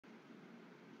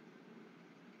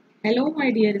Hello, my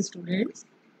dear students.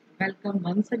 Welcome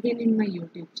once again in my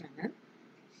YouTube channel.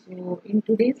 So, in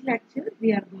today's lecture,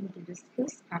 we are going to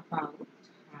discuss about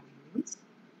hormones.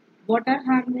 What are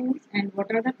hormones and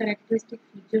what are the characteristic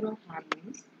feature of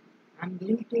hormones? I'm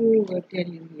going to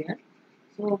tell you here.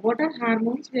 So, what are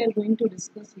hormones? We are going to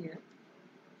discuss here.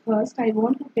 First, I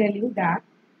want to tell you that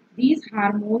these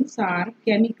hormones are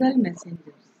chemical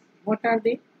messengers. What are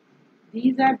they?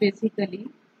 These are basically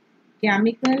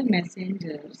chemical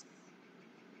messengers.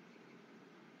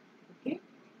 Okay,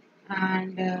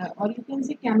 and or you can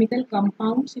say chemical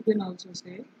compounds, you can also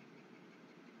say.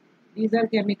 These are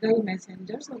chemical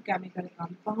messengers or chemical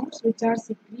compounds which are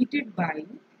secreted by,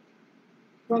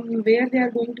 from where they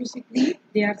are going to secrete?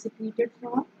 They are secreted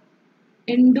from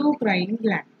endocrine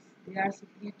glands. They are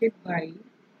secreted by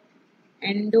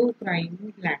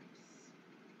endocrine glands.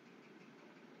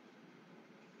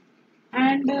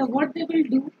 And what they will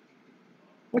do?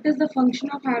 What is the function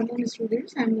of hormone,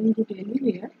 students? I am going to tell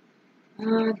you here.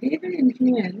 They will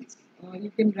influence, you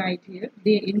can write here,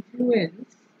 they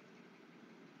influence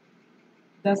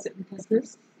the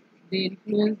synthesis. They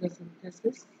influence the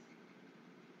synthesis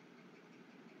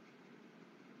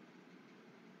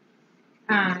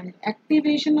and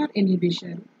activation or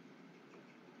inhibition.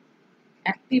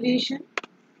 Activation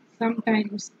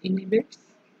sometimes inhibits.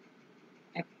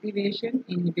 Activation,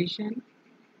 inhibition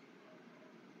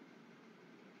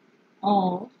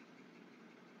of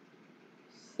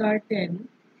certain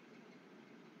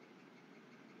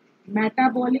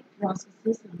metabolic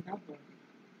processes in the body.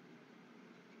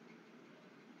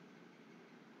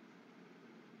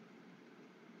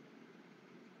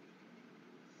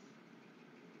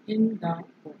 In the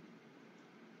body.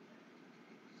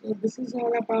 So this is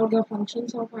all about the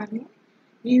functions of hormone.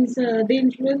 Means they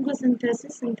influence the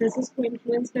synthesis. Synthesis को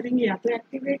influence करेंगे, या तो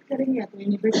activate करेंगे या तो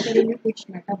inhibit करेंगे कुछ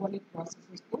metabolic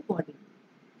processes को body में.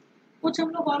 कुछ हम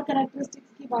लोग और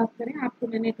characteristics की बात करें, आपको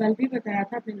मैंने कल भी बताया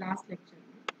था अपने last lecture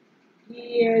में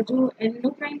कि जो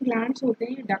endocrine glands होते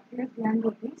हैं ये ductless gland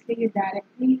होते हैं, इसलिए ये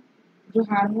directly जो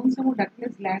hormones हैं वो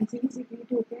ductless gland से ही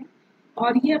secrete होते हैं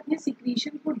और ये अपने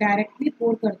secretion को directly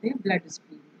pour करते हैं blood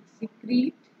stream में.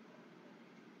 Secrete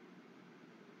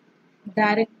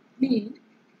डायरेक्टली,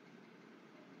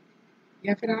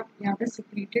 या फिर आप यहाँ पे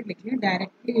secreted लिख लें,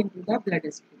 directly into the blood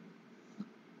stream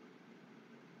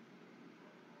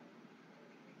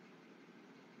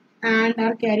and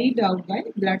are carried out by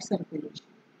blood circulation.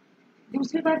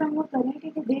 दूसरी बात हम लोग करें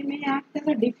कि दे में act as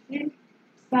a different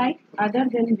site other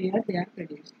than where they are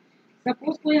produced.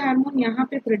 Suppose कोई हार्मोन यहाँ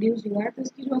पे प्रोड्यूस हुआ है तो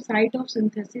इसकी जो साइट ऑफ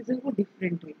सिंथेसिस है वो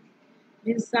डिफरेंट होगी.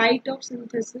 मीन्स साइट ऑफ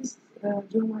सिंथेसिस,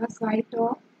 जो हमारा साइट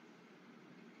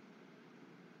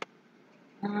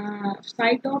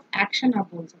ऑफ एक्शन आप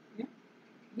बोल सकते हैं,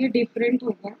 ये डिफरेंट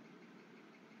होगा.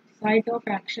 Site of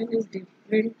action is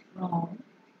different from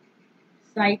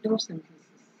site of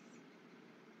synthesis.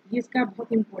 ये इसका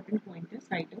बहुत इंपॉर्टेंट पॉइंट है.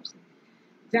 साइट ऑफ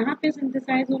सिंथेसिस जहाँ पे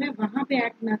सिंथेसाइज हो रहा है वहाँ पे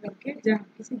एक्ट ना करके जहाँ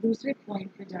किसी दूसरे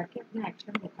पॉइंट पे जाके अपना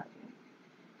एक्शन दिखाते हैं.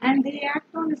 And they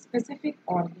act on specific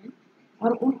organ,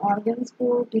 और उन ऑर्गन्स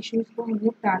को, टिश्यूज को हम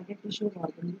लोग टारगेट टिश्यूज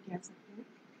ऑर्गन भी कह सकते हैं.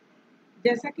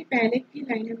 जैसा कि पहले की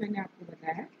लाइन में मैंने आपको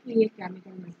बताया कि ये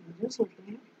केमिकल मैसेंजर्स होते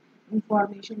हैं,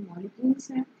 इंफॉर्मेशन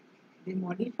मॉलिक्यूल्स हैं. They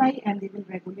modify and they will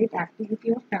regulate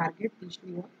activity of target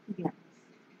tissue or glands.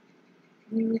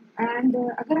 And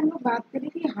अगर हम लोग बात करें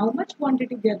कि how much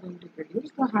quantity they are going to produce,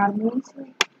 तो हार्मोन्स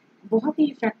बहुत ही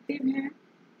इफेक्टिव हैं.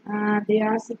 They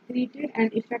are secreted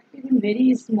and effective in very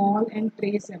small and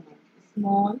trace amount.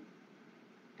 Small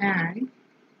and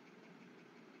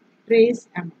trace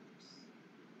amounts.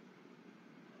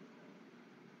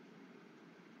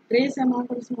 Trace amount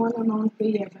और small amount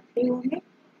पे ये effective होंगे.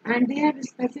 And they have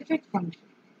specific function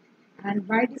and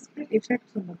widespread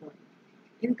effects on the body.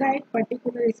 इनका एक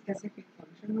particular specific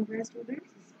function हो गया students,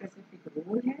 specific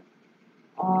role है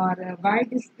और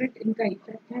वाइड स्प्रेड इनका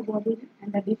इफेक्ट है बॉडी में.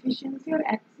 एंड द डिफिशियंसी और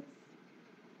access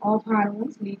of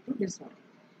hormones lead to disorder.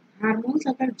 Hormones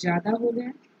अगर ज़्यादा हो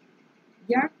जाए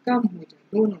या कम हो जाए,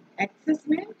 दोनों एक्सेस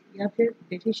में या फिर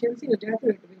डिफिशियंसी हो जाए, तो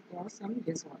it will cause some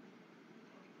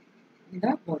disorder in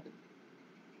the body.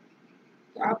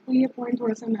 तो आपको ये पॉइंट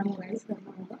थोड़ा सा मेमोराइज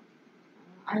करना होगा.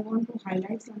 I want to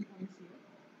highlight some points here.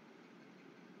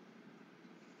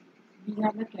 We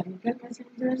have the chemical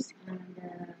messengers and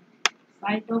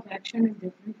site of action is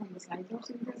different from the site of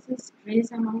synthesis.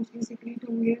 Trace amounts भी secrete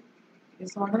होंगे,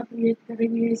 disorder create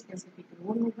करेंगे, specific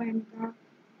role होगा इनका.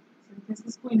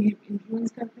 synthesis को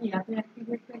influence करते हैं या तो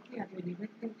activate करके या तो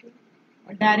inhibit करके,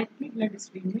 और directly blood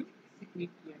stream में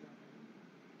secrete किया जाता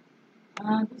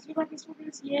है. दूसरी बात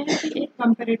स्टूडेंट्स ये है कि एक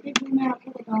comparative भी मैं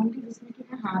आपको बताऊंगी जिसमें कि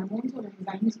मैं हार्मोन्स और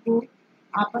एंजाइम्स को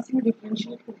आपस में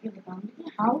डिफरेंशिएट करके बताऊंगी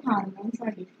कि how hormones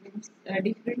are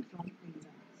different from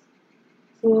enzymes.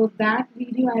 So that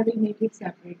video I will make it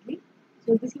separately.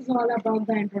 So this is all about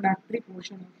the introductory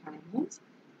portion of hormones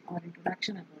or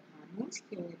introduction about hormones.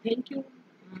 So thank you,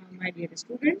 my dear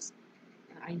students.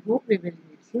 I hope we will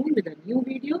meet soon with a new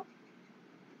video.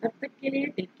 तब तक के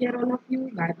लिए take care all of you.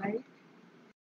 Bye bye.